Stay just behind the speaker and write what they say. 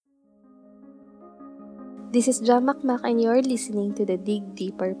This is Jamakmak and you're listening to the Dig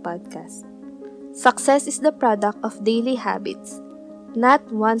Deeper podcast. Success is the product of daily habits, not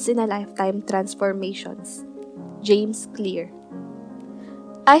once-in-a-lifetime transformations. James Clear.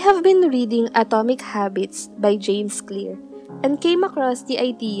 I have been reading Atomic Habits by James Clear and came across the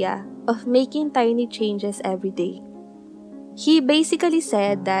idea of making tiny changes every day. He basically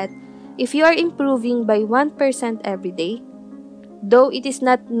said that if you are improving by 1% every day, though it is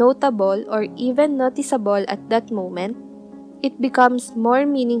not notable or even noticeable at that moment, it becomes more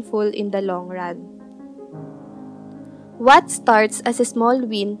meaningful in the long run. What starts as a small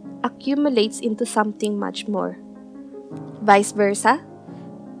win accumulates into something much more. Vice versa,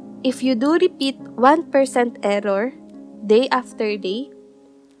 if you do repeat 1% error day after day,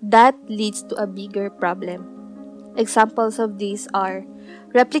 that leads to a bigger problem. Examples of these are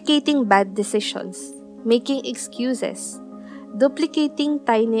replicating bad decisions, making excuses, duplicating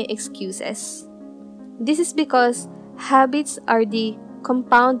tiny excuses. This is because habits are the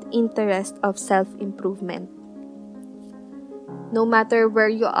compound interest of self-improvement. No matter where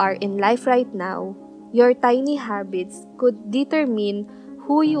you are in life right now, your tiny habits could determine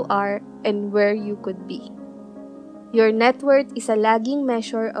who you are and where you could be. Your net worth is a lagging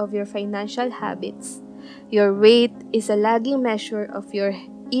measure of your financial habits. Your weight is a lagging measure of your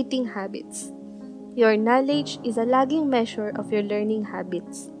eating habits. Your knowledge is a lagging measure of your learning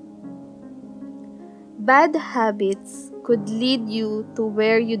habits. Bad habits could lead you to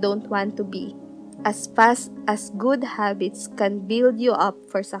where you don't want to be, as fast as good habits can build you up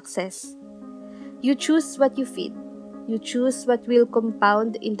for success. You choose what you feed. You choose what will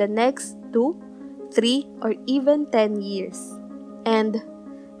compound in the next 2, 3, or even 10 years. And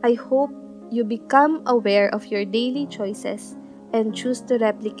I hope you become aware of your daily choices and choose to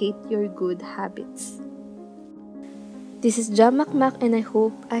replicate your good habits. This is Jamakmak and I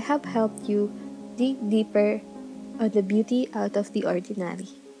hope I have helped you dig deeper on the beauty out of the ordinary.